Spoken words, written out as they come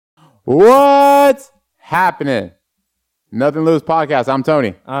What's happening? Nothing to Lose podcast. I'm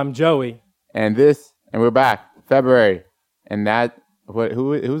Tony. I'm Joey. And we're back. February. And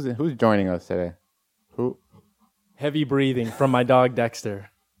who's joining us today? Who? Heavy breathing from my dog Dexter.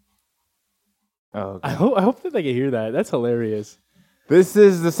 Oh, okay. I hope that they can hear that. That's hilarious. This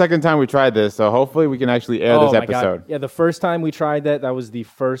is the second time we tried this, so hopefully we can actually air this episode. God. Yeah, the first time we tried that was the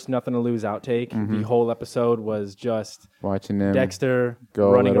first Nothing to Lose outtake. Mm-hmm. The whole episode was just Watching him Dexter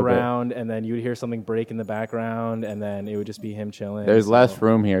running around, and then you'd hear something break in the background, and then it would just be him chilling. There's less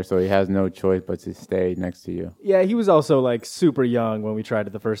room here, so he has no choice but to stay next to you. Yeah, he was also like super young when we tried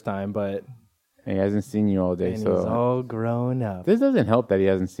it the first time, but... And he hasn't seen you all day, and so... he's all grown up. This doesn't help that he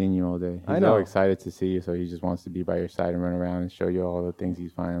hasn't seen you all day. I He's know. so excited to see you, so he just wants to be by your side and run around and show you all the things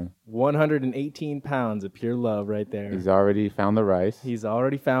he's finding. 118 pounds of pure love right there. He's already found the rice. He's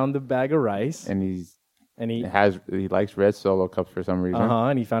already found the bag of rice. And he likes red Solo cups for some reason.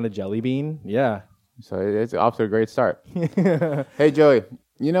 And he found a jelly bean. Yeah. So it's off to a great start. Hey, Joey,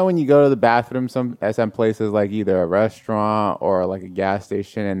 you know when you go to the bathroom at some places like either a restaurant or like a gas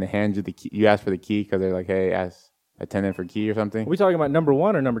station and they hand you the key, you ask for the key because they're like, hey, ask attendant for key or something? Are we talking about number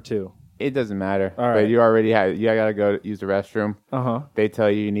one or number two? It doesn't matter. All right. But you got to go use the restroom. Uh-huh. They tell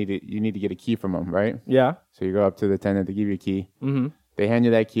you you need to get a key from them, right? Yeah. So you go up to the attendant to give you a key. Mm-hmm. They hand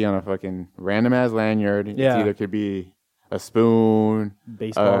you that key on a fucking random-ass lanyard. Yeah. It either could be a spoon,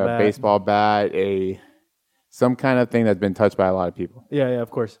 baseball bat, some kind of thing that's been touched by a lot of people. Yeah,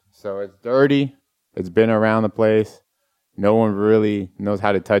 of course. So it's dirty. It's been around the place. No one really knows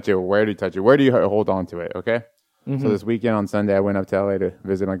how to touch it or where to touch it. Where do you hold on to it, okay? Mm-hmm. So this weekend on Sunday, I went up to LA to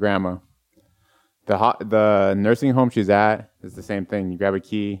visit my grandma. The nursing home she's at is the same thing. You grab a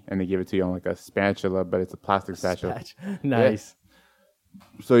key and they give it to you on like a spatula, but it's a plastic spatula. Nice. Yeah.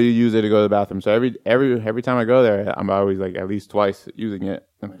 So you use it to go to the bathroom. So every time I go there, I'm always like at least twice using it.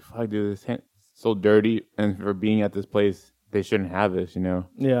 I'm like, fuck, dude, this so dirty, and for being at this place, they shouldn't have this, you know?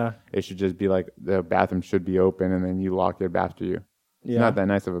 Yeah. It should just be like the bathroom should be open, and then you lock it after you. It's not that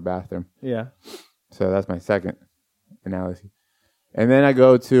nice of a bathroom. Yeah. So that's my second analogy. And then we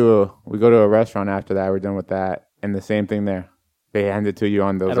go to a restaurant after that. We're done with that, and the same thing there. They hand it to you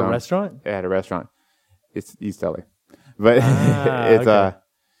on those. At a restaurant? At a restaurant. It's East LA. But it's okay.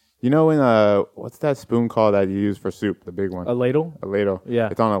 You know when what's that spoon called that you use for soup? The big one. A ladle? A ladle. Yeah.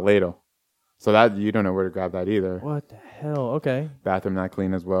 It's on a ladle. So that you don't know where to grab that either. What the hell? Okay. Bathroom not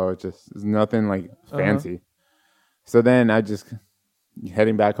clean as well. It's nothing like fancy. So then I just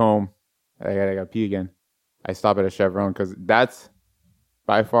heading back home. I gotta pee again. I stop at a Chevron because that's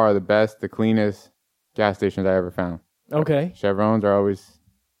by far the cleanest gas stations I ever found. Okay. Chevrons are always.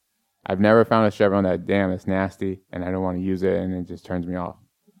 I've never found a Chevron that it's nasty and I don't want to use it and it just turns me off.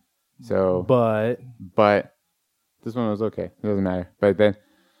 So, but this one was okay. It doesn't matter. But then.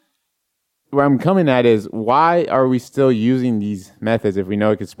 Where I'm coming at is, why are we still using these methods if we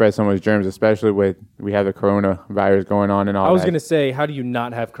know it could spread so much germs, especially we have the coronavirus going on and all that? I was going to say, how do you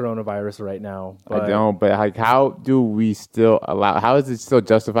not have coronavirus right now? I don't, but like, how do we still allow, how is it still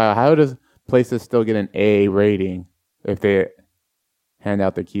justified? How does places still get an A rating if they hand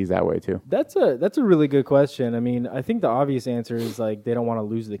out the keys that way too? That's a really good question. I mean, I think the obvious answer is like they don't want to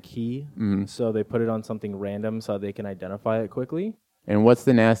lose the key, so they put it on something random so they can identify it quickly. And what's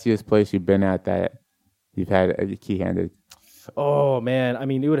the nastiest place you've been at that you've had a key handed? Oh man, I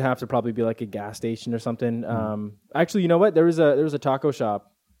mean, it would have to probably be like a gas station or something. Actually, you know what? There was a taco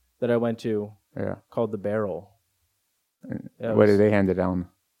shop that I went to called The Barrel. What did they hand it down?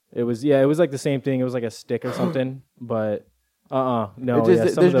 It was like the same thing. It was like a stick or something, but no.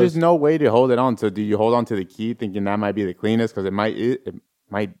 There's just no way to hold it on. So do you hold on to the key thinking that might be the cleanest because it might be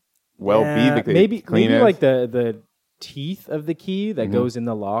the cleanest? Maybe like the teeth of the key that goes in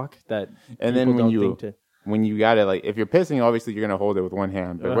the lock that and then when you got it, like if you're pissing, obviously you're gonna hold it with one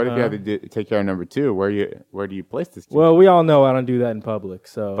hand, but what if you have to take care of number two? Where do you place this key? Well, we all know I don't do that in public,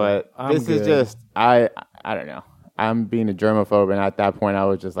 so but this is just I don't know, I'm being a germaphobe, and at that point I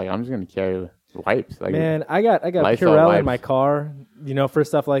was just like, I'm just gonna carry wipes. Like, man, I got Purell in my car, for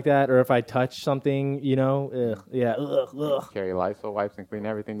stuff like that, or if I touch something, carry Lysol wipes and clean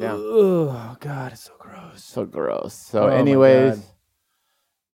everything down. Oh God, it's so gross. So gross. So anyways,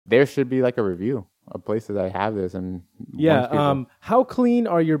 there should be like a review of places that have this and how clean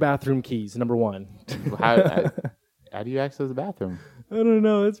are your bathroom keys? Number one. How do you access the bathroom? I don't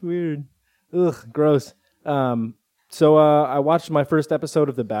know. It's weird. Ugh, gross. So I watched my first episode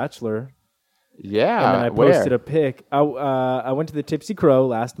of The Bachelor. Yeah, and then I posted a pic. I went to the Tipsy Crow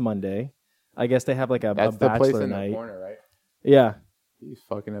last Monday. I guess they have like a That's bachelor the place in night. the corner, right? Yeah. He's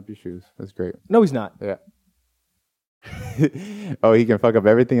fucking up your shoes. That's great. No, he's not. Yeah. Oh, he can fuck up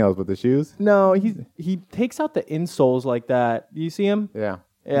everything else but the shoes? No, he takes out the insoles like that. Do you see him? Yeah.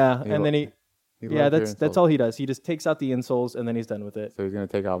 Yeah, and then that's all he does. He just takes out the insoles and then he's done with it. So he's gonna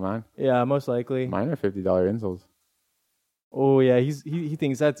take out mine? Yeah, most likely. Mine are $50 insoles. Oh yeah, he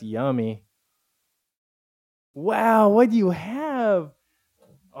thinks that's yummy. Wow, what do you have?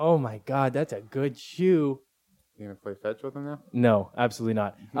 Oh my God, that's a good shoe. You gonna play fetch with him now? No, absolutely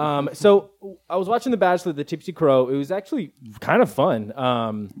not. So I was watching The Bachelor, The Tipsy Crow. It was actually kind of fun.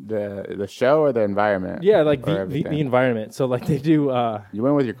 The show or the environment? Yeah, like the environment. So like they do. You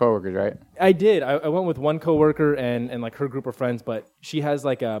went with your coworkers, right? I did. I went with one coworker and like her group of friends, but she has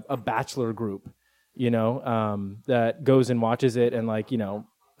like a bachelor group, that goes and watches it, and like I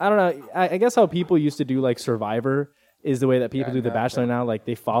don't know. I guess how people used to do like Survivor is the way that people do The Bachelor now. Like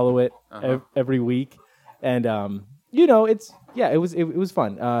they follow it every week. And it was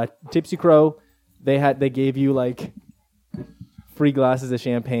fun. Tipsy Crow, they gave you like free glasses of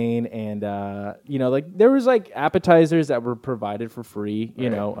champagne, and like there was like appetizers that were provided for free.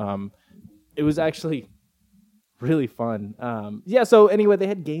 It was actually really fun. So anyway, they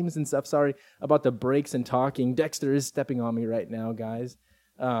had games and stuff. Sorry about the breaks and talking. Dexter is stepping on me right now, guys.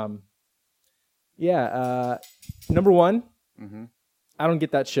 Number one, I don't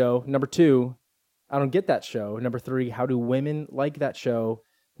get that show. Number two, I don't get that show. Number three, how do women like that show?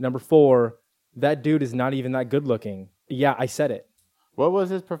 Number four, that dude is not even that good looking. Yeah, I said it. What was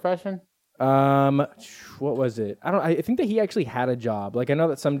his profession? What was it? I think that he actually had a job. Like I know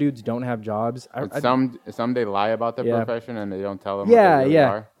that some dudes don't have jobs. Some they lie about their profession and they don't tell them. Yeah, what they really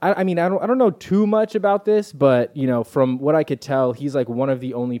are. I mean, I don't know too much about this, but from what I could tell, he's like one of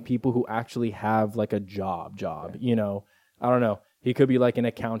the only people who actually have like a job. I don't know. He could be like an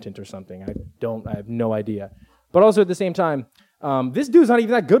accountant or something. I have no idea. But also at the same time, this dude's not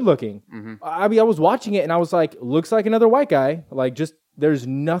even that good looking. Mm-hmm. I mean, I was watching it and I was like, looks like another white guy. Like just there's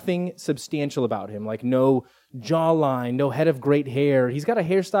nothing substantial about him. Like no jawline, no head of great hair. He's got a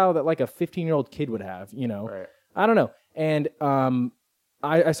hairstyle that like a 15-year-old kid would have, Right. I don't know. And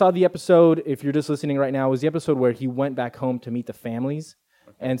I saw the episode, if you're just listening right now, it was the episode where he went back home to meet the families.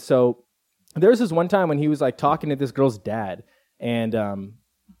 Okay. And so there was this one time when he was like talking to this girl's dad. And,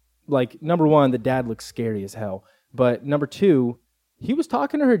 like, number one, the dad looks scary as hell. But number two, he was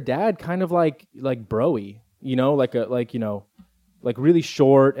talking to her dad kind of like bro-y, like really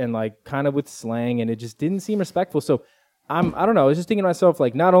short and like kind of with slang, and it just didn't seem respectful. So I don't know. I was just thinking to myself,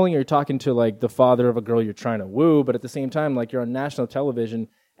 like, not only are you talking to like the father of a girl you're trying to woo, but at the same time, like you're on national television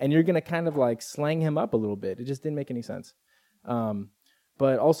and you're going to kind of like slang him up a little bit. It just didn't make any sense.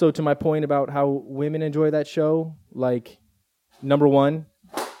 But also to my point about how women enjoy that show, like, number one,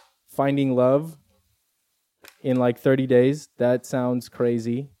 finding love in like 30 days. That sounds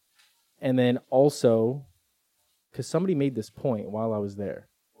crazy. And then also, because somebody made this point while I was there.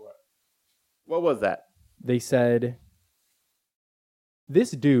 What was that? They said,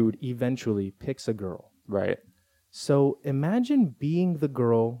 this dude eventually picks a girl. Right. So imagine being the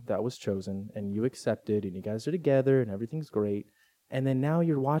girl that was chosen and you accepted and you guys are together and everything's great. And then now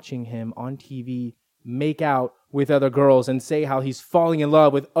you're watching him on TV make out with other girls and say how he's falling in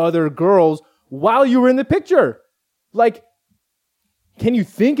love with other girls while you were in the picture. Like, can you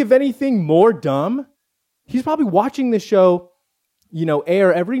think of anything more dumb? He's probably watching this show,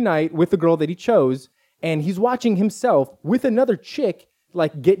 air every night with the girl that he chose, and he's watching himself with another chick,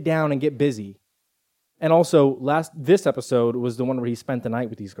 like, get down and get busy. And also, this episode was the one where he spent the night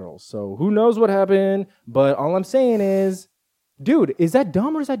with these girls. So who knows what happened, but all I'm saying is, dude, is that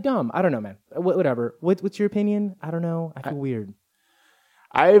dumb or is that dumb? I don't know, man. Whatever. What's your opinion? I don't know. I feel weird.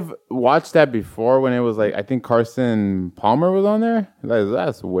 I've watched that before when it was like, I think Carson Palmer was on there.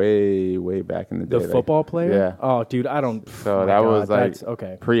 That's way, way back in the day. The football player? Yeah. Oh, dude, I don't. So that was like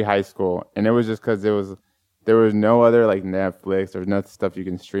okay. Pre-high school. And it was just because there was no other like Netflix or no stuff you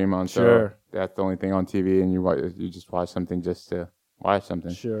can stream on. Sure. So that's the only thing on TV, and you just watch something just to watch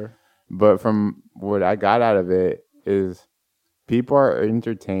something. Sure. But from what I got out of it is people are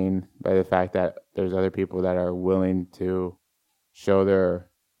entertained by the fact that there's other people that are willing to show their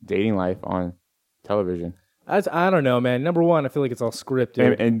dating life on television. I don't know, man. Number one, I feel like it's all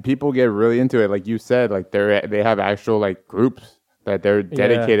scripted, and people get really into it. Like you said, like they have actual like groups that they're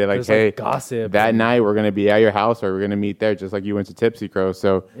dedicated. Like, hey, like gossip. That night we're gonna be at your house, or we're gonna meet there, just like you went to Tipsy Crow.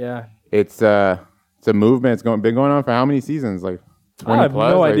 So yeah, it's a movement. It's been going on for how many seasons? Like 20 I have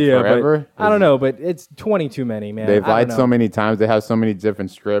plus, no like idea. Forever? But I don't know, but it's 20 too many, man. They've lied so many times. They have so many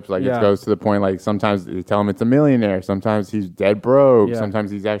different scripts. Like it goes to the point. Like sometimes they tell him it's a millionaire. Sometimes he's dead broke. Yeah. Sometimes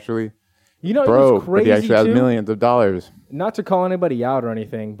he's actually broke, but he actually has millions of dollars. Not to call anybody out or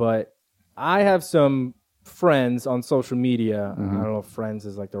anything, but I have some friends on social media. I don't know if friends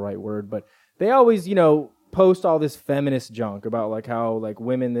is like the right word, but they always, you know, post all this feminist junk about like how like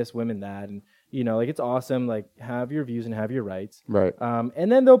women this, women that, and you know, like it's awesome, like have your views and have your rights. Right.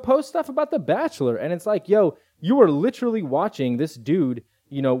 And then they'll post stuff about The Bachelor, and it's like, yo, you are literally watching this dude,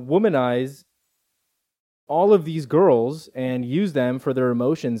 you know, womanize all of these girls and use them for their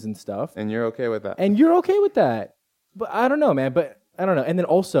emotions and stuff. And you're okay with that. And you're okay with that. But I don't know, man. But I don't know. And then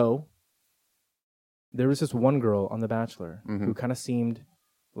also, there was this one girl on The Bachelor who kind of seemed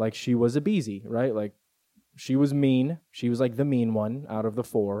like she was a beezy, right? Like she was mean. She was like the mean one out of the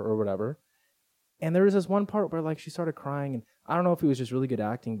 4 or whatever. And there was this one part where like she started crying, and I don't know if it was just really good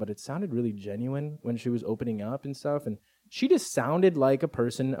acting, but it sounded really genuine when she was opening up and stuff. And she just sounded like a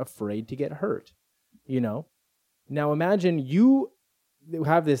person afraid to get hurt, you know? Now imagine you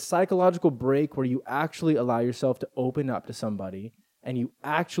have this psychological break where you actually allow yourself to open up to somebody, and you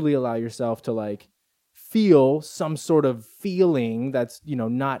actually allow yourself to like feel some sort of feeling that's, you know,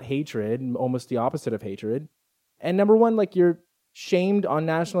 not hatred, almost the opposite of hatred. And number one, like you're shamed on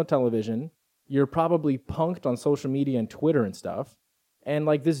national television. You're probably punked on social media and Twitter and stuff. And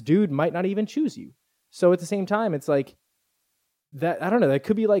like this dude might not even choose you. So at the same time, it's like that, I don't know, that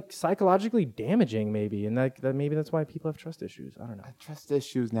could be like psychologically damaging maybe. And that maybe that's why people have trust issues. I don't know. Trust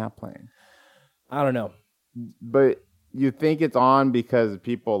issues now playing. I don't know. But you think it's on because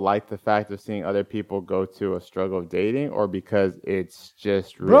people like the fact of seeing other people go to a struggle of dating, or because it's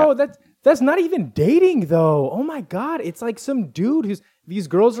just... Bro, that's not even dating though. Oh my God. It's like some dude who's... These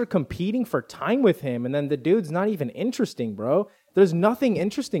girls are competing for time with him, and then the dude's not even interesting, bro. There's nothing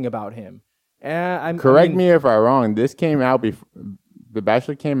interesting about him. Correct me if I'm wrong. This came out before... The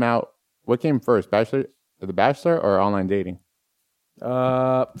Bachelor came out... What came first? The Bachelor or online dating?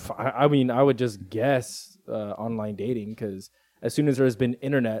 I mean, I would just guess online dating, because as soon as there's been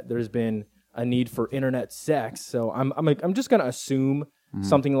internet, there's been a need for internet sex. So I'm just going to assume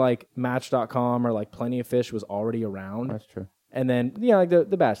something like Match.com or like Plenty of Fish was already around. That's true. And then, yeah, like the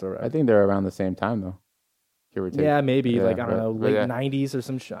Bachelor. I think they're around the same time, though. Give or take. Yeah, maybe. Yeah, like, I don't know, late 90s or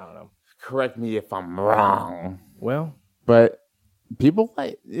some shit. I don't know. Correct me if I'm wrong. Well. But people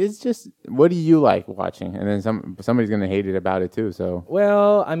like, it's just, what do you like watching? And then somebody's going to hate it about it, too, so.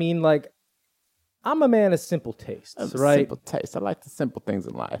 Well, I mean, like, I'm a man of simple tastes, right? Simple taste. I like the simple things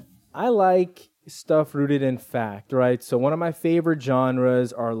in life. I like stuff rooted in fact, right? So one of my favorite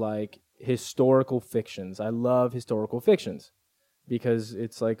genres are, like, historical fictions. I love historical fictions, because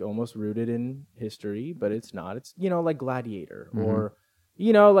it's like almost rooted in history, but it's not. It's, you know, like Gladiator or,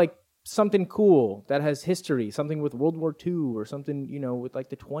 you know, like something cool that has history, something with World War II or something, you know, with like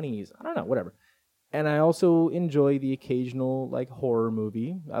the 20s. I don't know, whatever. And I also enjoy the occasional like horror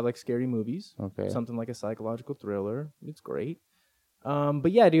movie. I like scary movies. Okay. Something like a psychological thriller. It's great.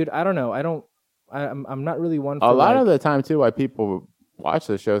 But yeah, dude, I don't know. I'm not really one for a lot of the time too, why people watch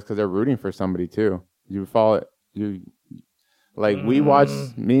the shows, because they're rooting for somebody too. You follow it. We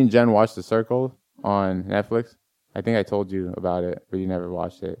watched, me and Jen watched The Circle on Netflix. I think I told you about it, but you never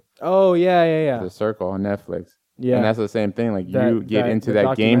watched it. Oh, yeah. The Circle on Netflix. Yeah. And that's the same thing. Like you get into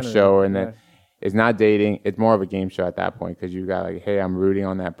that game show, and then it's not dating. It's more of a game show at that point, because you got like, hey, I'm rooting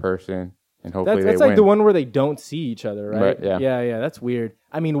on that person, and hopefully that's they like win. The one where they don't see each other, right? Yeah. That's weird.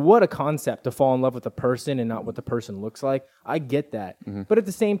 I mean, what a concept to fall in love with a person and not what the person looks like. I get that. But at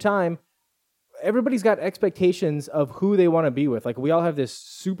the same time, everybody's got expectations of who they want to be with. Like, we all have this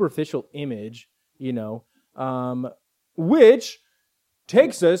superficial image, you know, which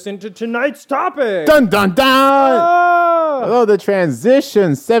takes us into tonight's topic. Dun, dun, dun! Oh, the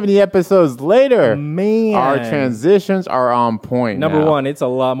transition 70 episodes later. Man. Our transitions are on point. Number one, it's a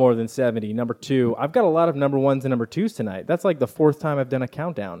lot more than 70. Number two, I've got a lot of number ones and number twos tonight. That's like the 4th time I've done a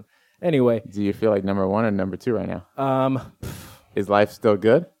countdown. Anyway. Do you feel like number one or number two right now? Is life still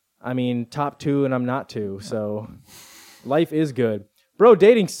good? I mean, top 2 and I'm not 2, so life is good. Bro,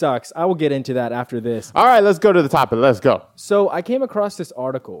 dating sucks. I will get into that after this. All right, let's go to the topic. Let's go. So I came across this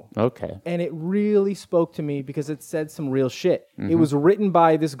article. Okay. And it really spoke to me because it said some real shit. It was written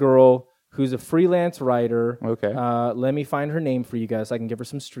by this girl who's a freelance writer. Okay. Let me find her name for you guys so I can give her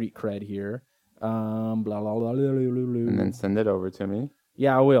some street cred here. Blah, blah, blah, blah, blah, blah. And then send it over to me.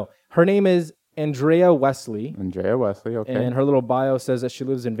 Yeah, I will. Her name is Andrea Wesley. Andrea Wesley, okay. And her little bio says that she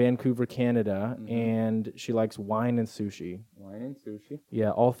lives in Vancouver, Canada, and she likes wine and sushi. Wine and sushi?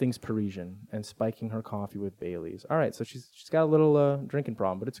 Yeah, all things Parisian, and spiking her coffee with Baileys. All right, so she's got a little drinking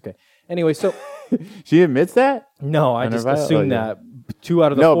problem, but it's okay. Anyway, so... She admits that? No, I just assumed that 2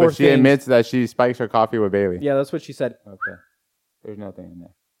 out of the 4 No, but she admits that she spikes her coffee with Bailey. Yeah, that's what she said. Okay. There's nothing in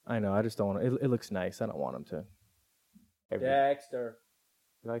there. I know, I just don't want to... It looks nice. I don't want him to... Dexter.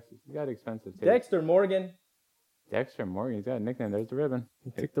 He got expensive taste. Dexter Morgan. Dexter Morgan. He's got a nickname. There's the ribbon.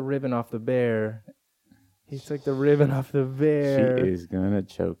 He took the ribbon off the bear. He took the ribbon off the bear. She is gonna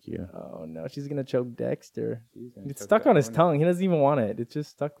choke you. Oh no, she's gonna choke Dexter. It's stuck on his tongue. He doesn't even want it. It's just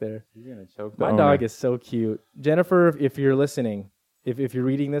stuck there. He's gonna choke My dog is so cute. Jennifer, if you're listening, if you're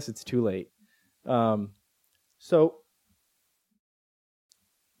reading this, it's too late. So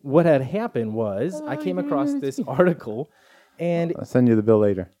what had happened was I came across this article, and I'll send you the bill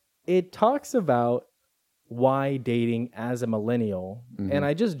later. It talks about why dating as a millennial, and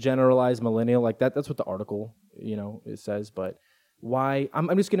I just generalize millennial like that. That's what the article, it says. But why?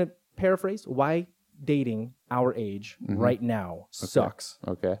 I'm just gonna paraphrase. Why dating our age right now sucks.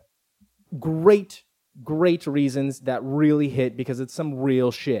 Okay. Great reasons that really hit because it's some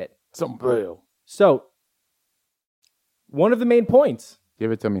real shit. Some real. So, one of the main points.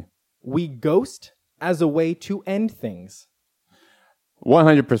 Give it to me. We ghost as a way to end things.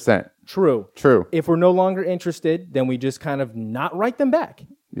 100%. True. True. If we're no longer interested, then we just kind of not write them back.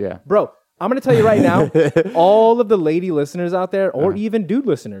 Yeah. Bro, I'm going to tell you right now, all of the lady listeners out there, or even dude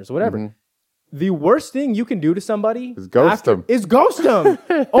listeners, whatever, the worst thing you can do to somebody is ghost them.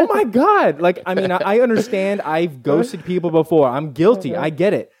 Oh my God. Like, I mean, I understand I've ghosted people before. I'm guilty. I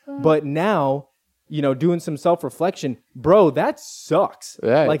get it. But now, doing some self-reflection, bro, that sucks.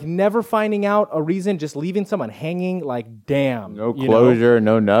 Yeah. Like never finding out a reason, just leaving someone hanging, like, damn. No closure,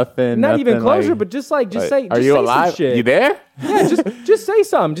 no nothing. Not even closure, but just say, are you alive? Some shit. You there? Yeah, just say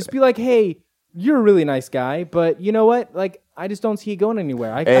something. Just be like, hey, you're a really nice guy, but you know what? Like, I just don't see you going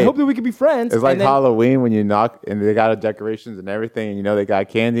anywhere. I hope that we can be friends. It's like Halloween when you knock and they got decorations and everything, and they got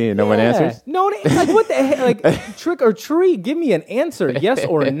candy and no one answers. No, it's like, what the heck? Like, trick or treat. Give me an answer, yes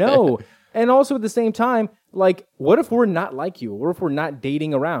or no. And also at the same time, like, what if we're not like you? What if we're not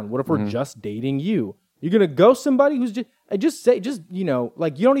dating around? What if we're just dating you? You're going to ghost somebody who's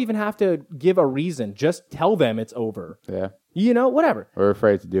like, you don't even have to give a reason. Just tell them it's over. Yeah. Whatever. We're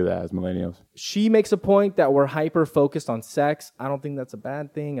afraid to do that as millennials. She makes a point that we're hyper focused on sex. I don't think that's a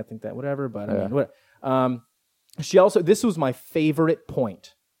bad thing. I think that whatever, but I mean, whatever. She also, this was my favorite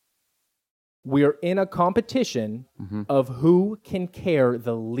point. We're in a competition of who can care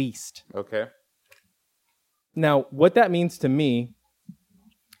the least. Okay. Now, what that means to me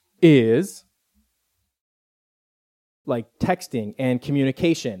is like texting and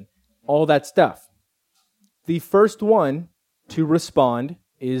communication, all that stuff. The first one to respond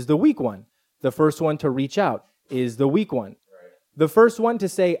is the weak one. The first one to reach out is the weak one. Right. The first one to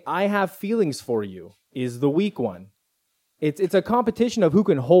say, I have feelings for you is the weak one. It's a competition of who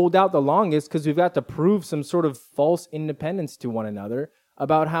can hold out the longest because we've got to prove some sort of false independence to one another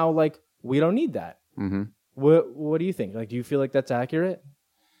about how, like, we don't need that. Mm-hmm. What do you think? Like, do you feel like that's accurate?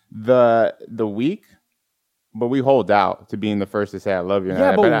 The weak, but we hold out to being the first to say I love you.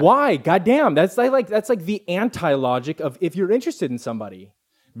 Yeah, but why? Goddamn, that's like the anti-logic of if you're interested in somebody.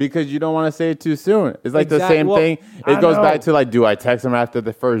 Because you don't want to say it too soon. It's like the same thing. It goes back to like, do I text them after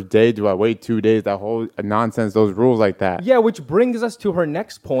the first day? Do I wait 2 days? That whole nonsense, those rules like that. Yeah, which brings us to her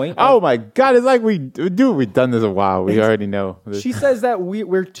next point. Oh my God, it's like we've done this a while. We already know. She says that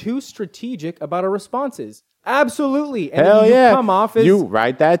we're too strategic about our responses. Absolutely. And hell yeah. Come off as, you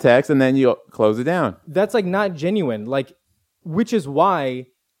write that text and then you close it down. That's like not genuine. Like, which is why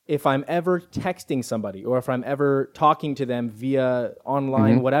if I'm ever texting somebody or if I'm ever talking to them via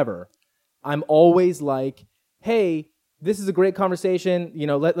online, whatever, I'm always like, hey, this is a great conversation.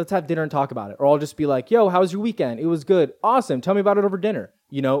 Let's have dinner and talk about it. Or I'll just be like, yo, how was your weekend? It was good. Awesome. Tell me about it over dinner.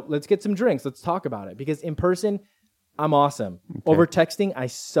 Let's get some drinks. Let's talk about it. Because in person, I'm awesome. Okay. Over texting, I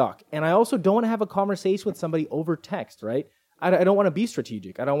suck. And I also don't want to have a conversation with somebody over text, right? I don't want to be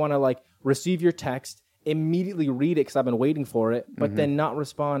strategic. I don't want to like receive your text, immediately read it because I've been waiting for it, but then not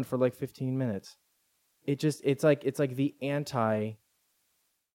respond for like 15 minutes. It's like the anti.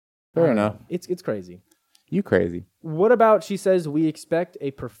 Fair enough. It's crazy. You crazy. What about, she says, we expect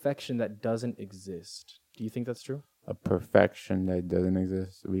a perfection that doesn't exist. Do you think that's true? A perfection that doesn't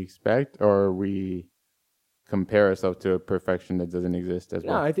exist we expect, or we compare ourselves to a perfection that doesn't exist as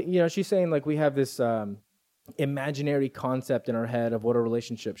well? No, I think, she's saying like we have this imaginary concept in our head of what a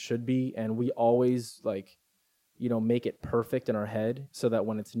relationship should be, and we always like, make it perfect in our head so that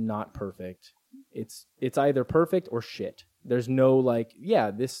when it's not perfect, it's either perfect or shit. There's no like,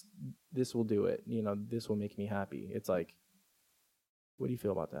 yeah, this will do it. This will make me happy. It's like, what do you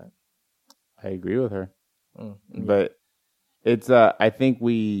feel about that? I agree with her. But it's I think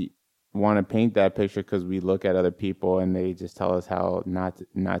we want to paint that picture because we look at other people and they just tell us how not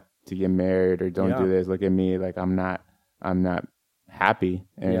to get married or don't do this. Look at me, like I'm not happy,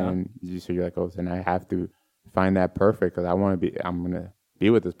 and so you're like, oh, then I have to find that perfect because I'm gonna be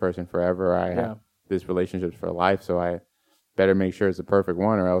with this person forever. I have this relationship for life, so I better make sure it's the perfect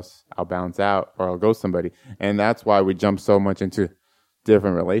one, or else I'll bounce out or I'll ghost somebody. And that's why we jump so much into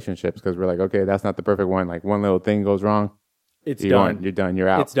different relationships, because we're like, okay, that's not the perfect one. Like one little thing goes wrong, it's done. You're done. You're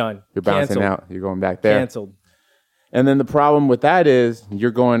out. It's done. You're bouncing Canceled. out. You're going back there. Canceled. And then the problem with that is you're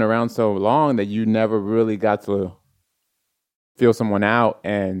going around so long that you never really got to feel someone out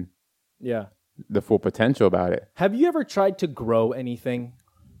and the full potential about it. Have you ever tried to grow anything?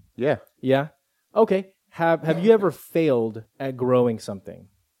 Yeah. Yeah? Okay. Have you ever failed at growing something?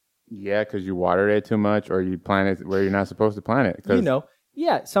 Yeah, because you watered it too much, or you plant it where you're not supposed to plant it. You know,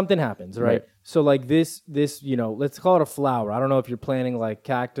 something happens, right? So like this, let's call it a flower. I don't know if you're planting like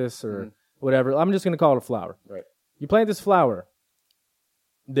cactus or whatever. I'm just going to call it a flower. Right. You plant this flower.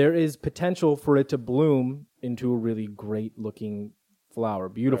 There is potential for it to bloom into a really great looking flower.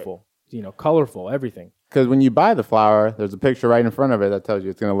 Beautiful, colorful, everything. Because when you buy the flower, there's a picture right in front of it that tells you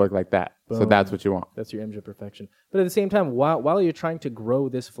it's going to look like that. Boom. So that's what you want. That's your image of perfection. But at the same time, while you're trying to grow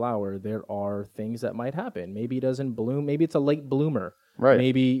this flower, there are things that might happen. Maybe it doesn't bloom. Maybe it's a late bloomer. Right.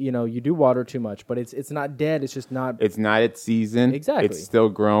 Maybe, you do water too much, but it's not dead. It's just not. It's not its season. Exactly. It's still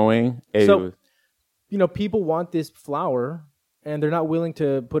growing. People want this flower, and they're not willing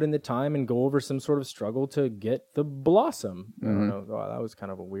to put in the time and go over some sort of struggle to get the blossom. I don't know. Oh, that was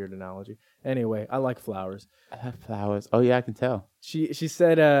kind of a weird analogy. Anyway, I like flowers. I have flowers. Oh, yeah, I can tell. She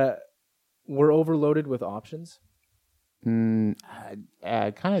said we're overloaded with options.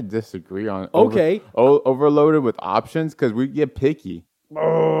 I kind of disagree on overloaded with options, because we get picky.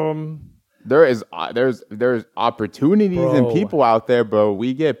 There's opportunities and people out there, but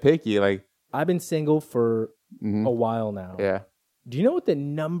we get picky. Like, I've been single for a while now. Yeah. Do you know what the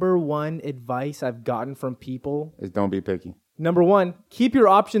number one advice I've gotten from people is? Don't be picky. Number one, keep your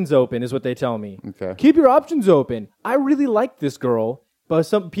options open is what they tell me. Okay. Keep your options open. I really like this girl, but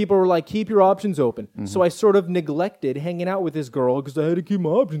some people were like, keep your options open. So I sort of neglected hanging out with this girl because I had to keep my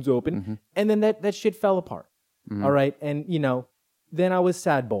options open. And then that shit fell apart. All right. And, then I was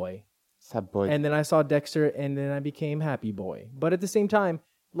sad boy. Sad boy. And then I saw Dexter, and then I became happy boy. But at the same time,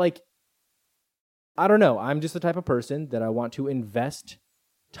 like, I don't know. I'm just the type of person that I want to invest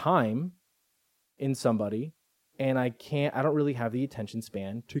time in somebody, and I don't really have the attention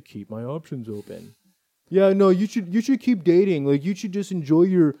span to keep my options open. Yeah, no, you should keep dating. Like, you should just enjoy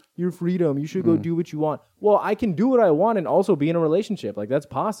your freedom. You should go do what you want. Well, I can do what I want and also be in a relationship. Like, that's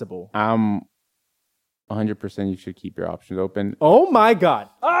possible. 100% you should keep your options open. Oh my God.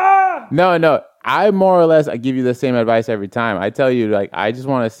 No. I give you the same advice every time. I tell you, like, I just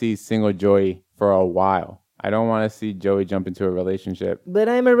want to see single Joey for a while. I don't want to see Joey jump into a relationship. But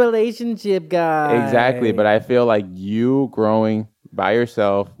I'm a relationship guy. Exactly. But I feel like you growing by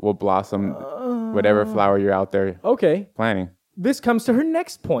yourself will blossom whatever flower you're out there planting. This comes to her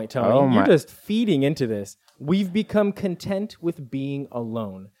next point, Tony. You're just feeding into this. We've become content with being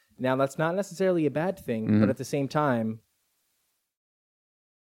alone. Now, that's not necessarily a bad thing, but at the same time,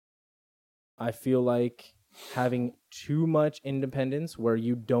 I feel like having too much independence where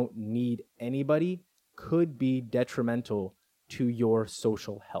you don't need anybody could be detrimental to your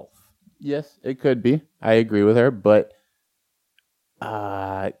social health. Yes, it could be. I agree with her, but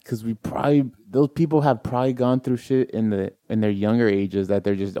because those people have probably gone through shit in their younger ages that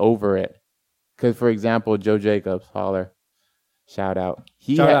they're just over it. Because, for example, Joe Jacobs, holler. Shout out.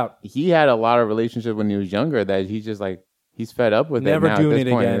 He had a lot of relationships when he was younger that he's just like, he's fed up with Never it now. doing at this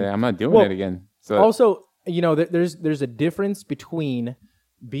it point. again. I'm not doing it again. So also, there's a difference between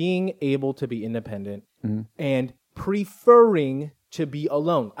being able to be independent and preferring to be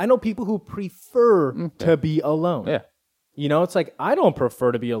alone. I know people who prefer to be alone. Yeah. It's like, I don't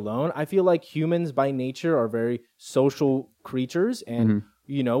prefer to be alone. I feel like humans by nature are very social creatures, and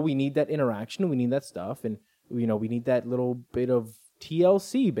we need that interaction, we need that stuff, and we need that little bit of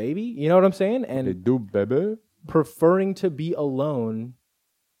TLC, baby. You know what I'm saying? And they do, baby. Preferring to be alone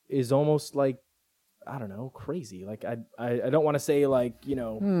is almost like, I don't know, crazy. Like, I don't want to say, like,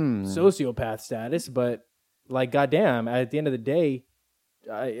 sociopath status, but like, goddamn, at the end of the day,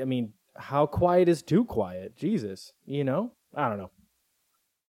 I mean, how quiet is too quiet? Jesus, I don't know.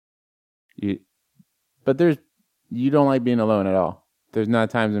 But you don't like being alone at all. There's not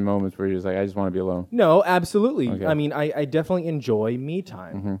times and moments where you're just like, I just want to be alone. No, absolutely. Okay. I mean, I definitely enjoy me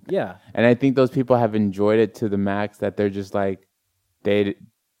time. Yeah. And I think those people have enjoyed it to the max that they're just like, they're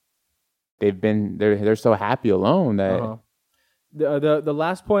so happy alone that. The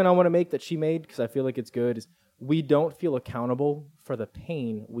last point I want to make that she made, because I feel like it's good, is we don't feel accountable for the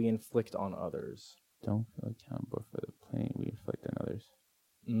pain we inflict on others. Don't feel accountable for the pain we inflict on others.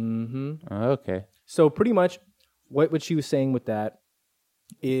 Mm-hmm. Okay. So pretty much what she was saying with that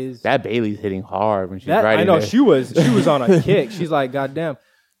is that Bailey's hitting hard when she's writing. I know this. she was on a kick. She's like, goddamn.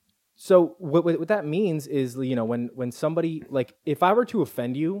 So what that means is, you know, when somebody, like, if I were to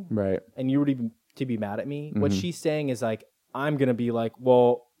offend you, right, and you were to be mad at me, what she's saying is like, I'm gonna be like,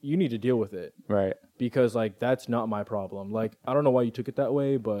 well, you need to deal with it, right, because like that's not my problem. Like, I don't know why you took it that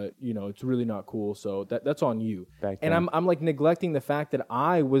way, but you know, it's really not cool. So that's on you. And I'm like neglecting the fact that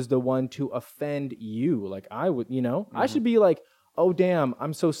I was the one to offend you. Like, I would, you know, I should be like, oh damn,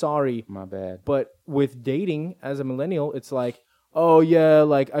 I'm so sorry, my bad. But with dating as a millennial, it's like, oh yeah,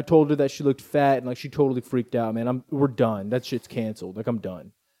 like I told her that she looked fat and like she totally freaked out, man. We're done. That shit's canceled. Like, I'm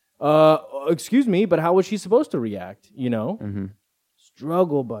done. Excuse me, but how was she supposed to react? You know? Mm-hmm.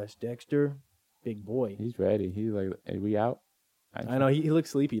 Struggle bus, Dexter. Big boy. He's ready. He's like, are we out? I know. He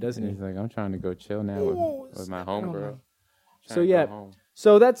looks sleepy, doesn't he? He's like, I'm trying to go chill now with my homegirl. So yeah.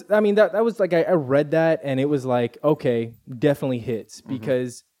 So that's, I mean, that was like, I read that and it was like, okay, definitely hits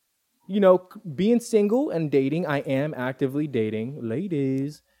because, you know, being single and dating, I am actively dating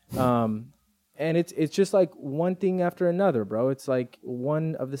ladies. And it's just like one thing after another, bro. It's like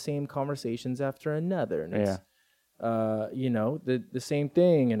one of the same conversations after another. And it's, you know, the same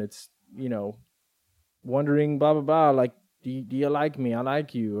thing. And it's, you know, wondering, blah, blah, blah. Like, do you like me? I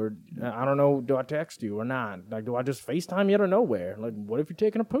like you. Or I don't know, do I text you or not? Like, do I just FaceTime you out of nowhere? Like, what if you're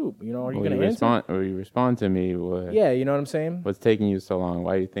taking a poop? You know, are you going to answer? Or you respond to me? Yeah, you know what I'm saying? What's taking you so long?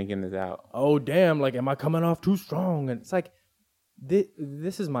 Why are you thinking this out? Oh, damn. Like, am I coming off too strong? And it's like,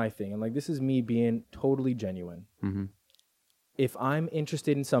 this is my thing. And like, this is me being totally genuine. Mm-hmm. If I'm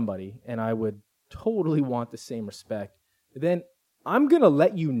interested in somebody and I would totally want the same respect, then I'm going to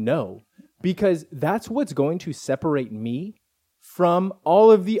let you know, because that's what's going to separate me from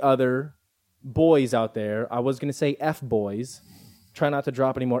all of the other boys out there. I was going to say F-boys. Try not to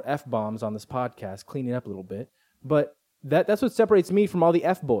drop any more F-bombs on this podcast, clean it up a little bit. But that's what separates me from all the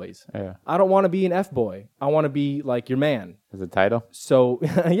F-boys. Yeah. I don't want to be an F-boy. I want to be like your man. As a title? So,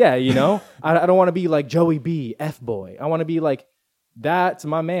 yeah, you know, I don't want to be like Joey B, F-boy. I want to be like, that's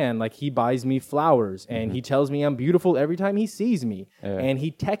my man. Like, he buys me flowers and he tells me I'm beautiful every time he sees me. Yeah. And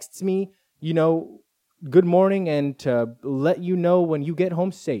he texts me, you know, good morning and to let you know when you get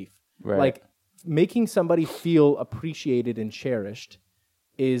home safe. Right. Like, making somebody feel appreciated and cherished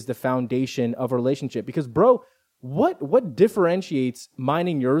is the foundation of a relationship. Because, bro, what differentiates mine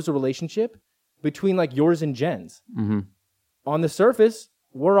and yours a relationship between like yours and Jen's? Mm-hmm. On the surface,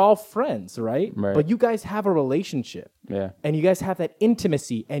 we're all friends, right? But you guys have a relationship. Yeah. And you guys have that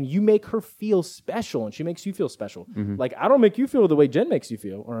intimacy, and you make her feel special, and she makes you feel special. Mm-hmm. Like, I don't make you feel the way Jen makes you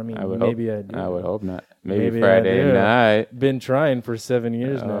feel. Or, I mean, maybe I do. I would hope not. Maybe Friday night. Been trying for 7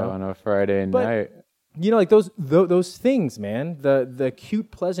 years now. On a Friday night. You know, like those things, man. The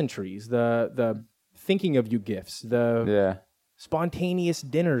cute pleasantries, the thinking of you gifts, the spontaneous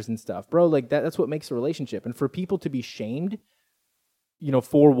dinners and stuff. Bro, like that's what makes a relationship. And for people to be shamed, you know,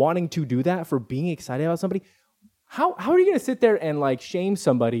 for wanting to do that, for being excited about somebody, how are you going to sit there and like shame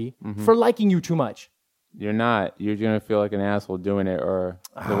somebody for liking you too much? You're not. You're going to feel like an asshole doing it, or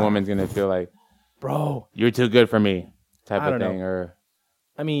the woman's going to feel like, bro, you're too good for me type of thing. Know. Or,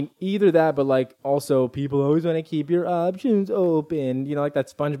 I mean, either that, but like also people always want to keep your options open. You know, like that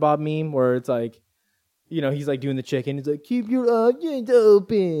SpongeBob meme where it's like, you know, he's like doing the chicken. He's like, keep your options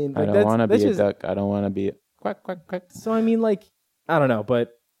open. Like, I don't want to be a duck. I don't want to be a quack, quack, quack. So, I mean, like, I don't know,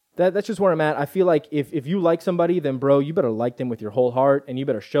 but that's just where I'm at. I feel like if you like somebody, then, bro, you better like them with your whole heart, and you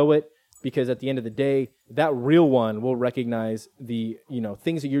better show it, because at the end of the day, that real one will recognize the, you know,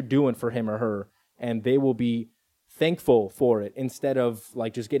 things that you're doing for him or her, and they will be thankful for it instead of,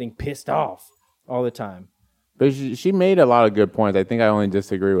 like, just getting pissed off all the time. But she made a lot of good points. I think I only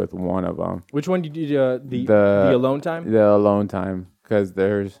disagree with one of them. Which one did you do? The alone time? The alone time. Because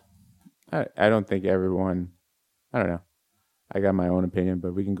I don't think everyone, I don't know. I got my own opinion,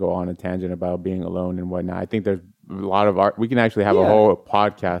 but we can go on a tangent about being alone and whatnot. I think there's a lot of art. We can actually have a whole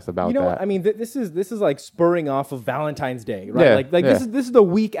podcast about that. You know what? I mean, this is like spurring off of Valentine's Day, right? Yeah, This is the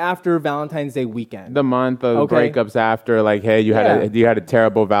week after Valentine's Day weekend. The month of breakups after, like, hey, you had a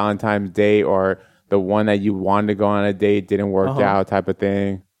terrible Valentine's Day, or the one that you wanted to go on a date didn't work out, type of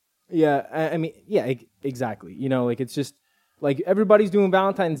thing. Yeah, I mean, yeah, exactly. You know, like, it's just like everybody's doing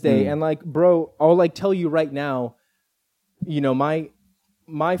Valentine's Day, and like, bro, I'll like tell you right now. You know,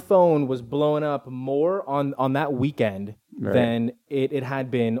 my phone was blowing up more on that weekend than it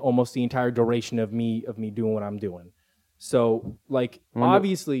had been almost the entire duration of me doing what I'm doing. So, like,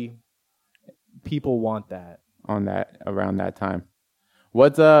 obviously, people want that around that time.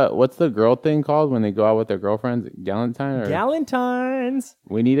 What's the girl thing called when they go out with their girlfriends? Galentine? Galentines.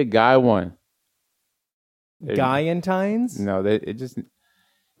 We need a guy one. Galentines? No, it just.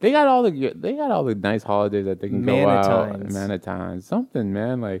 They got all the nice holidays that they can go out. Manitines. Something,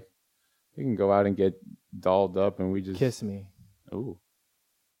 man. Like, they can go out and get dolled up and we just... Kiss me. Ooh.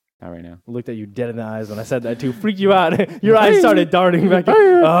 Not right now. I looked at you dead in the eyes when I said that too. Freaked you out. Your eyes started darting back.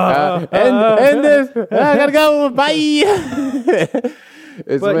 End this. I gotta go. Bye.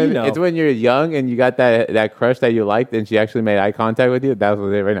 It's when you're young and you got that crush that you liked and she actually made eye contact with you. That's what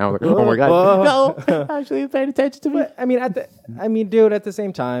it right now. I'm like, oh my god, no, actually paid attention to me. But, I mean, dude. At the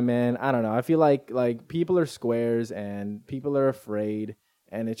same time, man, I don't know. I feel like people are squares and people are afraid,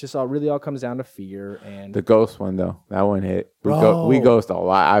 and it just all comes down to fear. And the ghost one though, that one hit. We ghost a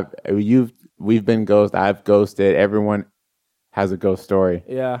lot. We've been ghosted. I've ghosted. Everyone has a ghost story.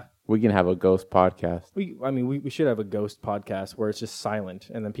 Yeah. We can have a ghost podcast. We should have a ghost podcast where it's just silent,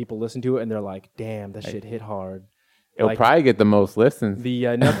 and then people listen to it, and they're like, "Damn, that shit hit hard." It'll probably get the most listens.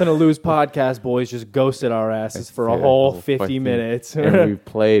 The Nothing to Lose podcast boys just ghosted our asses for a whole 50 minutes. And we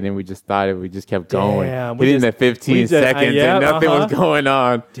played, and we just kept going. Damn, hitting the 15 seconds, and nothing was going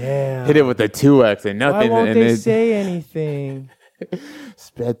on. Damn. Hit it with the 2x, and nothing. Why won't they say anything?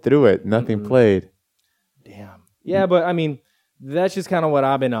 Sped through it. Nothing played. Damn. Yeah, but I mean... That's just kind of what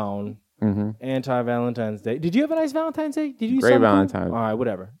I've been on. Mm-hmm. Anti-Valentine's Day. Did you have a nice Valentine's Day? Did you Great Valentine's. Cool? All right,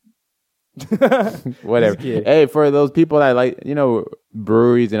 whatever. Whatever. Hey, for those people that like,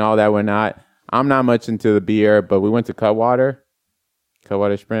 breweries and all that whatnot, I'm not much into the beer, but we went to Cutwater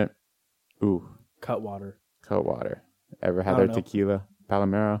Sprint. Ooh. Cutwater. Ever had their tequila?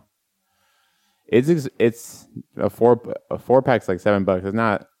 Palomero. It's a four pack's like $7. It's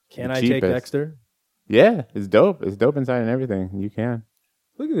not. Can I take Dexter? Yeah, it's dope. It's dope inside and everything. You can.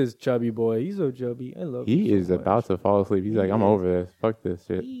 Look at this chubby boy. He's so chubby. I love him. He is about to fall asleep. He's like, I'm over this. Fuck this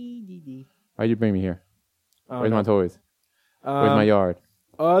shit. Why'd you bring me here? Where's my toys? Where's my yard?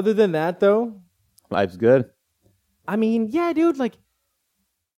 Other than that, though, life's good. I mean, yeah, dude. Like,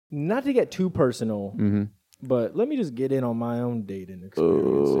 not to get too personal, but let me just get in on my own dating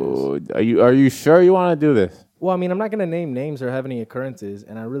experiences. Are you sure you want to do this? Well, I mean, I'm not gonna name names or have any occurrences,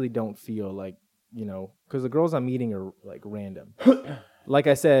 and I really don't feel like. Because the girls I'm meeting are like random. Like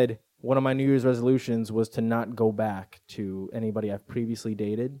I said, one of my New Year's resolutions was to not go back to anybody I've previously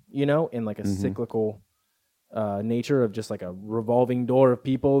dated, in like a cyclical nature of just like a revolving door of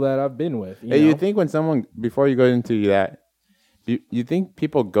people that I've been with. You think when someone, before you go into that, you think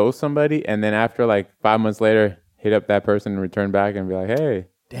people ghost somebody and then after like 5 months later, hit up that person and return back and be like, hey.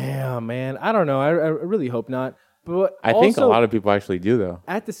 Damn, man. I don't know. I really hope not. But I think a lot of people actually do, though.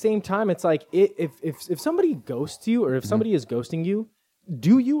 At the same time, it's like if somebody ghosts you or if somebody is ghosting you,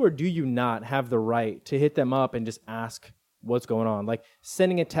 do you or do you not have the right to hit them up and just ask what's going on? Like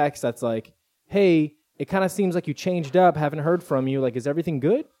sending a text that's like, hey, it kind of seems like you changed up, haven't heard from you. Like, is everything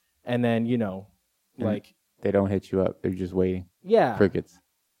good? And then, like... They don't hit you up. They're just waiting. Yeah. Crickets.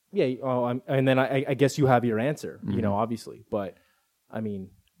 Yeah. And then I guess you have your answer, obviously. But, I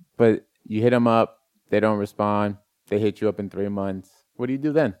mean... But you hit them up. They don't respond. They hit you up in 3 months. What do you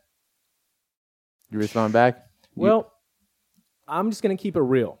do then? You respond back? Well, I'm just going to keep it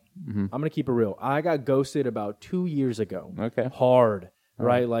real. I'm going to keep it real. I got ghosted about 2 years ago. Okay. Hard,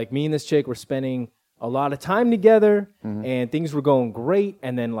 right? Like me and this chick were spending a lot of time together and things were going great.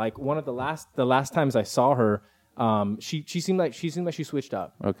 And then like one of the last times I saw her, she seemed like she switched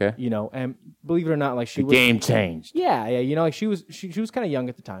up. Okay. And believe it or not, like the game changed. Yeah. Like she was kind of young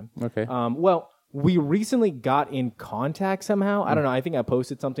at the time. Okay. Well, we recently got in contact somehow. I don't know. I think I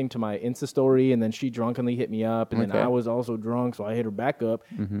posted something to my Insta story, and then she drunkenly hit me up, and then I was also drunk, so I hit her back up.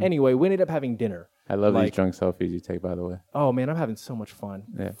 Anyway, we ended up having dinner. I love these drunk selfies you take, by the way. Oh, man, I'm having so much fun.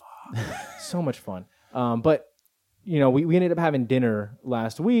 Yeah. So much fun. But, we ended up having dinner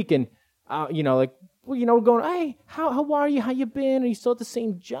last week, and, we're going, hey, how are you? How you been? Are you still at the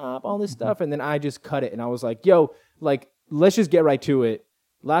same job? All this stuff. And then I just cut it, and I was like, yo, like, let's just get right to it.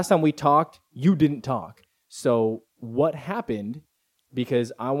 Last time we talked, you didn't talk. So what happened?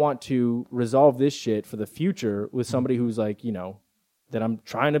 Because I want to resolve this shit for the future with somebody who's like, that I'm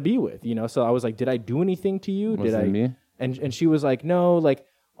trying to be with, So I was like, did I do anything to you? Was it me? And she was like, no, like,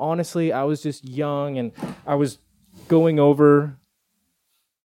 honestly, I was just young and I was going over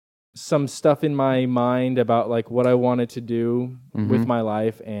some stuff in my mind about like what I wanted to do with my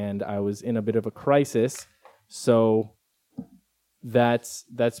life. And I was in a bit of a crisis. So that's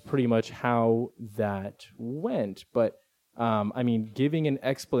pretty much how that went. But giving an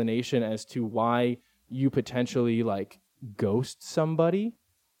explanation as to why you potentially like ghost somebody,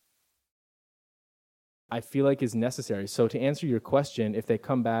 I feel like is necessary. So to answer your question, if they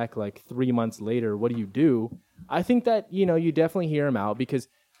come back like 3 months later, what do? I think that, you definitely hear them out because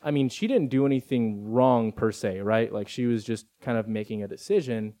I mean, she didn't do anything wrong per se, right? Like she was just kind of making a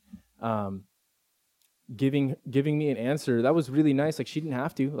decision, giving me an answer that was really nice. Like she didn't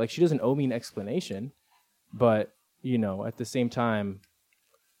have to. Like she doesn't owe me an explanation, but at the same time,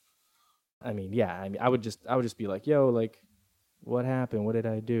 I mean, yeah. I mean, I would just be like, yo, like, what happened? What did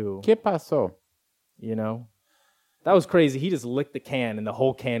I do? ¿Qué pasó? That was crazy. He just licked the can and the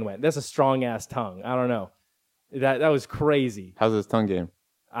whole can went. That's a strong ass tongue. I don't know. That was crazy. How's his tongue game?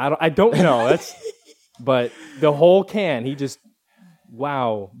 I don't know. But the whole can, he just,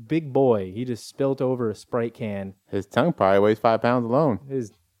 wow, big boy. He just spilt over a Sprite can. His tongue probably weighs 5 pounds alone.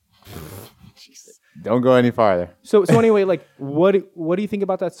 Don't go any farther. So anyway, like, what do you think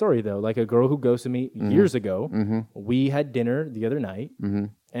about that story though? Like a girl who ghosted me years ago. Mm-hmm. We had dinner the other night,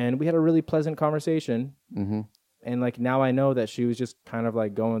 and we had a really pleasant conversation. Mm-hmm. And like now I know that she was just kind of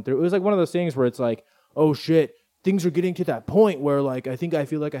like going through. It was like one of those things where it's like, oh shit, things are getting to that point where like I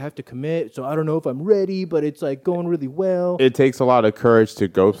feel like I have to commit. So I don't know if I'm ready, but it's like going really well. It takes a lot of courage to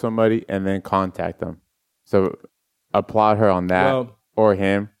ghost somebody and then contact them. So applaud her on that or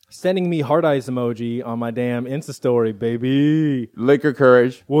him. Sending me heart eyes emoji on my damn Insta story, baby. Liquor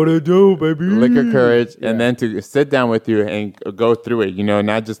courage. What it do, baby? Liquor courage, and then to sit down with you and go through it.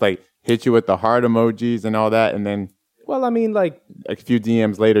 Not just like hit you with the heart emojis and all that, and then. Well, I mean, like a few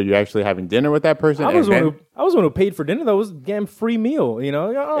DMs later, you're actually having dinner with that person. I was the one who paid for dinner. That was a damn free meal. It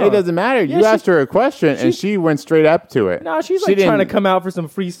doesn't matter. You asked her a question, and she went straight up to it. No, she's like trying to come out for some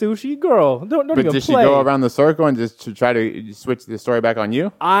free sushi, girl. Don't even play. But did she go around the circle and just to try to switch the story back on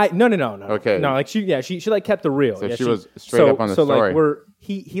you? No. Okay. No, like she like kept the real. So she was straight up on the story. So like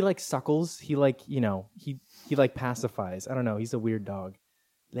he like suckles. He like he like pacifies. I don't know. He's a weird dog.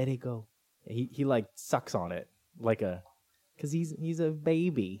 Let it go. He like sucks on it like a. Because he's a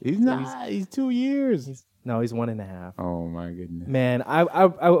baby. He's not. He's 2 years. He's 1.5. Oh, my goodness. Man, I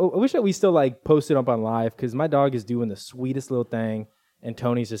wish that we still like posted up on live because my dog is doing the sweetest little thing and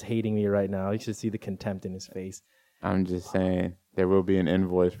Tony's just hating me right now. You should see the contempt in his face. I'm just saying there will be an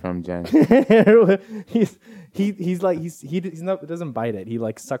invoice from Jen. He's like he's not doesn't bite it. He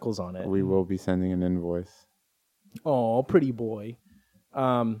like suckles on it. We will be sending an invoice. Oh, pretty boy.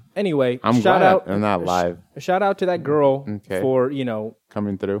 Anyway, I'm shout glad out. I'm not live. Shout out to that girl for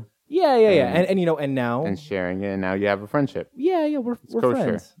coming through. Yeah, and now and sharing it, and now you have a friendship. Yeah, we're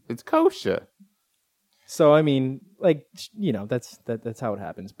friends. It's kosher. So I mean, like that's how it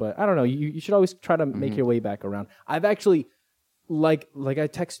happens. But I don't know. You should always try to make your way back around. I've actually, like I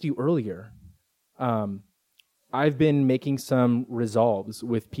texted you earlier. I've been making some resolves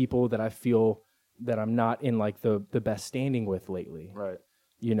with people that I feel that I'm not in like the best standing with lately. Right.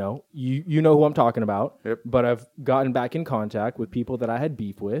 You know who I'm talking about. Yep. But I've gotten back in contact with people that I had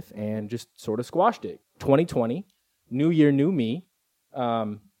beef with and just sort of squashed it. 2020, new year, new me.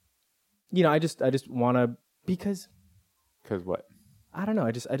 I just want to because what? I don't know.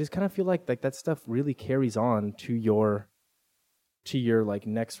 I just kind of feel like that stuff really carries on to your like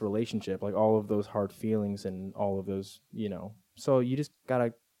next relationship, like all of those hard feelings and all of those, So you just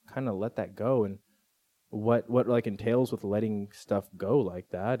gotta kind of let that go. And what like entails with letting stuff go like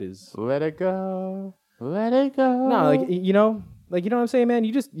that is let it go. No, like you know what I'm saying, man.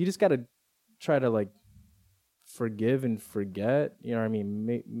 You just gotta try to like forgive and forget. You know what I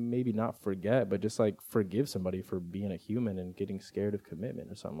mean? Maybe not forget, but just like forgive somebody for being a human and getting scared of commitment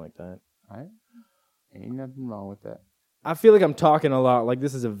or something like that. All right. Ain't nothing wrong with that. I feel like I'm talking a lot, like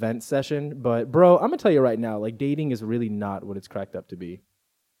this is a vent session, but bro, I'm gonna tell you right now, like dating is really not what it's cracked up to be.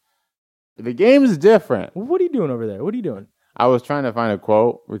 The game is different. What are you doing over there? What are you doing? I was trying to find a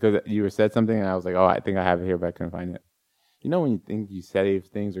quote because you said something and I was like, oh, I think I have it here, but I couldn't find it. You know when you think you save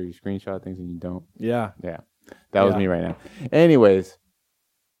things or you screenshot things and you don't? Yeah. Yeah. That was me right now. Anyways.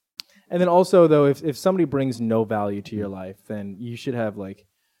 And then also, though, if somebody brings no value to your life, then you should have like,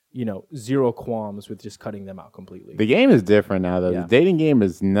 zero qualms with just cutting them out completely. The game is different now, though. Yeah. The dating game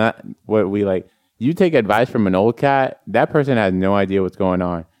is not what we like. You take advice from an old cat, that person has no idea what's going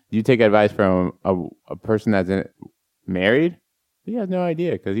on. You take advice from a person that's married, he has no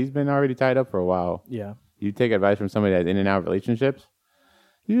idea because he's been already tied up for a while. Yeah. You take advice from somebody that's in and out of relationships,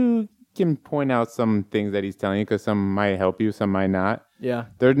 you can point out some things that he's telling you because some might help you, some might not. Yeah.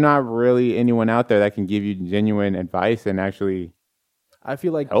 There's not really anyone out there that can give you genuine advice and actually I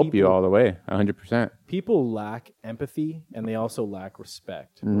feel like help you all the way, 100%. People lack empathy and they also lack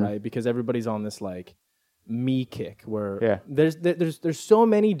respect, right? Because everybody's on this like me kick where there's so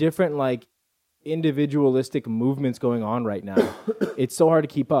many different like individualistic movements going on right now. It's so hard to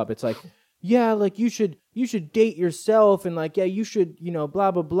keep up. It's like yeah, like you should date yourself, and like, yeah, you should,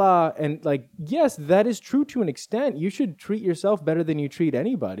 blah blah blah, and like, yes, that is true to an extent. You should treat yourself better than you treat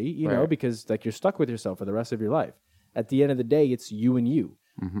anybody, because like you're stuck with yourself for the rest of your life. At the end of the day, it's you and you.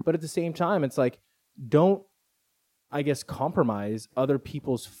 But at the same time, it's like, don't, I guess, compromise other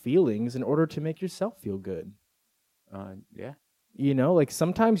people's feelings in order to make yourself feel good. Yeah. Like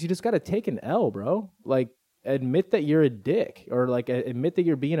sometimes you just got to take an L, bro. Like admit that you're a dick, or like admit that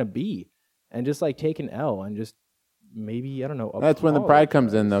you're being a B, and just like take an L and just maybe, I don't know. That's when the pride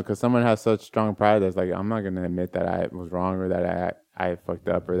comes in though, because someone has such strong pride that's like, I'm not going to admit that I was wrong, or that I fucked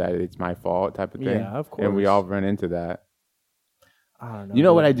up, or that it's my fault type of thing. Yeah, of course. And we all run into that. I don't know. You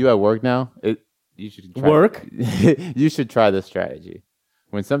know what I do at work now? You should try work. You should try this strategy.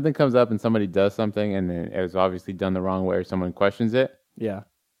 When something comes up and somebody does something and then it was obviously done the wrong way, or someone questions it, yeah,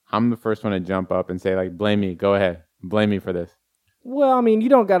 I'm the first one to jump up and say, like, blame me. Go ahead. Blame me for this. Well, I mean, you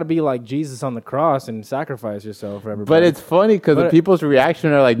don't got to be like Jesus on the cross and sacrifice yourself for everybody. But it's funny because the people's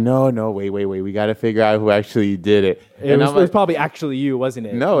reaction are like, no, wait. We got to figure out who actually did it. It was probably actually you, wasn't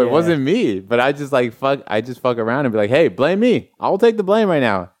it? No, it wasn't me. But I just fuck around and be like, hey, blame me. I'll take the blame right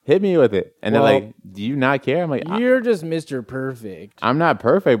now. Hit me with it. And they're like, do you not care? I'm like, you're just Mr. Perfect. I'm not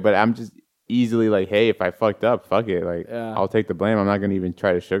perfect, but I'm just easily like, hey, if I fucked up, fuck it. Like, I'll take the blame. I'm not going to even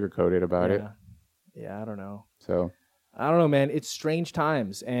try to sugarcoat it about it. Yeah, I don't know. So I don't know, man. It's strange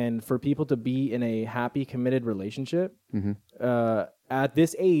times, and for people to be in a happy, committed relationship at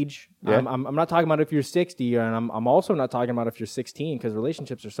this age, I'm not talking about if you're 60, and I'm also not talking about if you're 16, because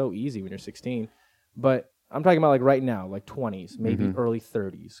relationships are so easy when you're 16. But I'm talking about like right now, like 20s, maybe early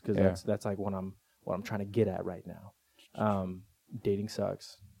 30s, because that's like what I'm trying to get at right now. Dating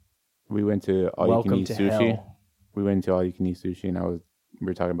sucks. We went to all you can eat sushi. Hell. We went to all you can eat sushi, and we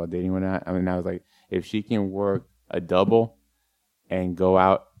were talking about dating one night. I mean, I was like, if she can work a double and go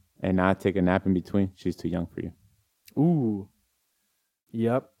out and not take a nap in between, she's too young for you. Ooh.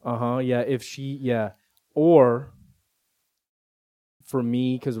 Yep. Yeah. Or for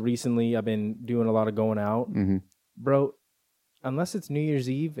me, because recently I've been doing a lot of going out, bro, unless it's New Year's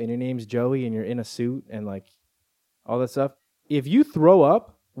Eve and your name's Joey and you're in a suit and like all that stuff, if you throw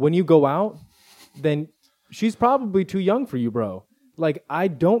up when you go out, then she's probably too young for you, bro. Like, I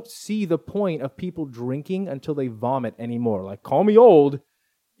don't see the point of people drinking until they vomit anymore. Like, call me old.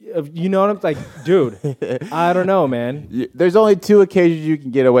 You know what I'm like, dude, I don't know, man. There's only two occasions you can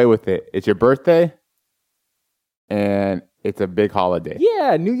get away with it. It's your birthday and it's a big holiday.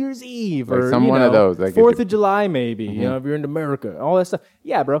 Yeah, New Year's Eve like or one of those. Like 4th of July, maybe, if you're in America, all that stuff.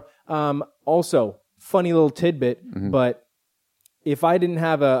 Yeah, bro. Also, funny little tidbit, but if I didn't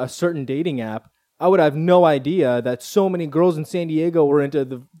have a certain dating app, I would have no idea that so many girls in San Diego were into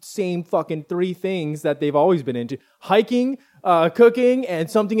the same fucking 3 things that they've always been into. Hiking, cooking, and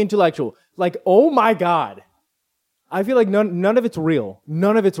something intellectual. Like, oh my God. I feel like none of it's real.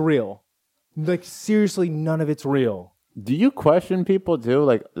 None of it's real. Like, seriously, none of it's real. Do you question people too?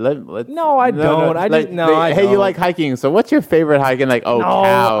 Like, no, I don't. I just hey, you like hiking, so what's your favorite hiking? Like, cows.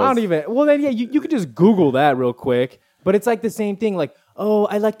 I don't even. Well, then, yeah, you could just Google that real quick. But it's like the same thing. Like, oh,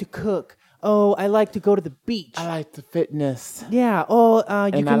 I like to cook. Oh, I like to go to the beach. I like the fitness. Yeah. Oh,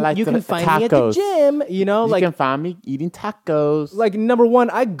 you can find me at the gym. You can find me eating tacos. Like, number one,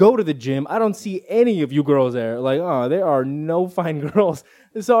 I go to the gym. I don't see any of you girls there. Like, there are no fine girls.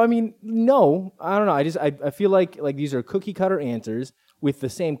 So, I mean, no, I don't know. I feel like these are cookie cutter answers with the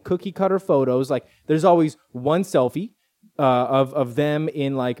same cookie cutter photos. Like, there's always one selfie of them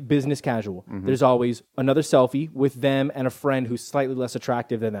in like business casual. There's always another selfie with them and a friend who's slightly less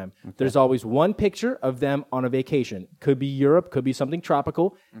attractive than them. Okay. There's always one picture of them on a vacation. Could be Europe, could be something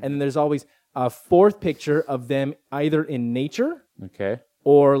tropical. And then there's always a 4th picture of them either in nature,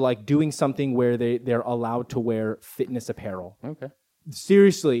 or like doing something where they're allowed to wear fitness apparel. Okay.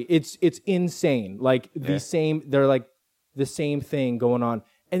 Seriously, it's insane. Like they're like the same thing going on.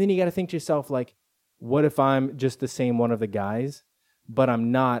 And then you got to think to yourself, like, what if I'm just the same one of the guys, but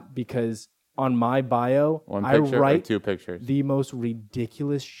I'm not, because on my bio, I write 2 pictures. The most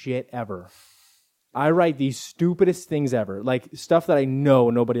ridiculous shit ever. I write the stupidest things ever, like stuff that I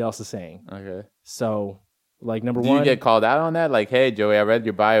know nobody else is saying. Okay. So, like, number one. Do you get called out on that? Like, hey, Joey, I read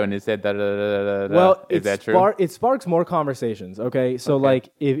your bio and it said da da da da da. Well, is that true? It sparks more conversations, okay? So, like,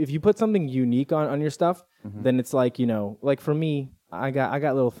 if you put something unique on your stuff, then it's like, like for me, I got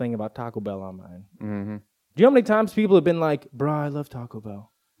a little thing about Taco Bell on mine. Do you know how many times people have been like, bro, I love Taco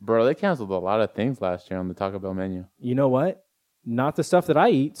Bell? Bro, they canceled a lot of things last year on the Taco Bell menu. You know what? Not the stuff that I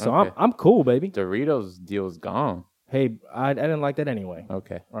eat, so I'm cool, baby. Doritos deal's gone. Hey, I didn't like that anyway.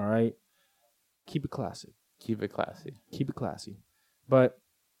 Okay. All right. Keep it classy. Keep it classy. Keep it classy. But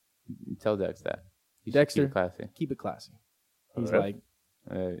Tell Dex that. Dexter, keep it classy. Keep it classy. He's like,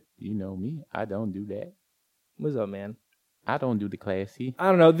 you know me. I don't do that. What's up, man? I don't do the classy. I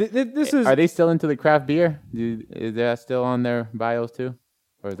don't know. This is. Are they still into the craft beer? Is that still on their bios too,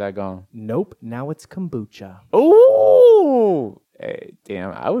 or is that gone? Nope. Now it's kombucha. Oh, hey,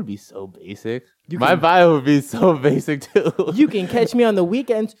 damn! I would be so basic. My bio would be so basic too. You can catch me on the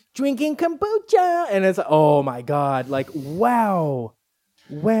weekends drinking kombucha, and it's oh my god, like wow.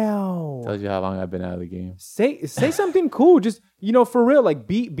 Tells you how long I've been out of the game. Say something cool. Just for real. Like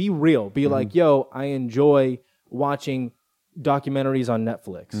be real. Be like, yo, I enjoy watching documentaries on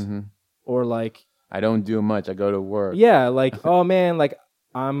Netflix, or like I don't do much. I go to work. Yeah, like oh man, like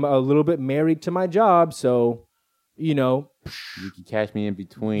I'm a little bit married to my job, so you can catch me in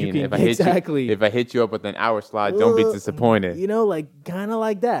between. If I hit you up with an hour slot, don't be disappointed. Like kind of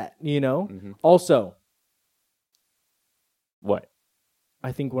like that. Also, what?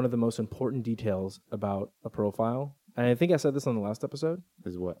 I think one of the most important details about a profile, and I think I said this on the last episode,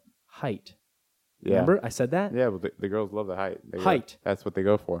 is what? Height. Yeah. Remember? I said that? Yeah, but the girls love the height. Height. That's what they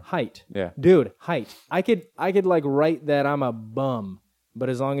go for. Height. Yeah. Dude, height. I could like write that I'm a bum, but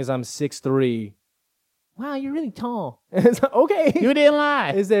as long as I'm 6'3", wow, you're really tall. Okay. You didn't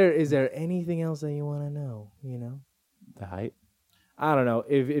lie. Is there anything else that you want to know, The height? I don't know.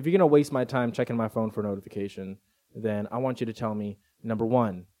 If you're going to waste my time checking my phone for notification, then I want you to tell me, number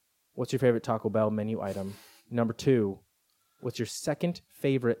 1, what's your favorite Taco Bell menu item? Number 2, what's your second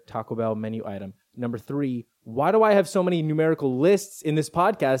favorite Taco Bell menu item? Number 3, why do I have so many numerical lists in this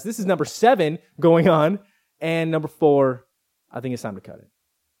podcast? This is number 7 going on. And number 4, I think it's time to cut it.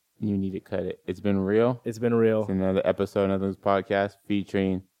 You need to cut it. It's been real. It's been real. It's another episode of this podcast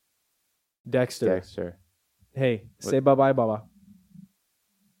featuring Dexter. Hey, say bye-bye, Baba.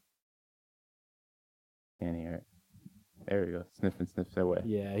 Can't hear it. There we go. Sniffs away.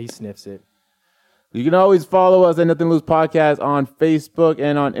 Yeah, he sniffs it. You can always follow us at Nothing Loose Podcast on Facebook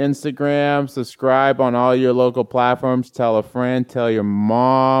and on Instagram. Subscribe on all your local platforms. Tell a friend. Tell your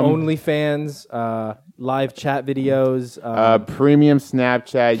mom. OnlyFans, live chat videos. Premium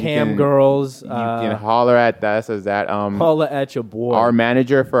Snapchat. Cam girls. You can holler at us as that. Holler at your boy. Our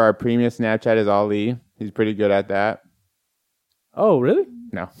manager for our premium Snapchat is Ali. He's pretty good at that. Oh, really?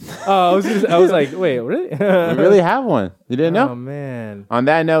 No. Oh, I was like, wait, really? We really have one. You didn't know? Oh, man. On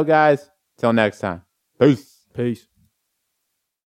that note, guys, till next time. Peace. Peace.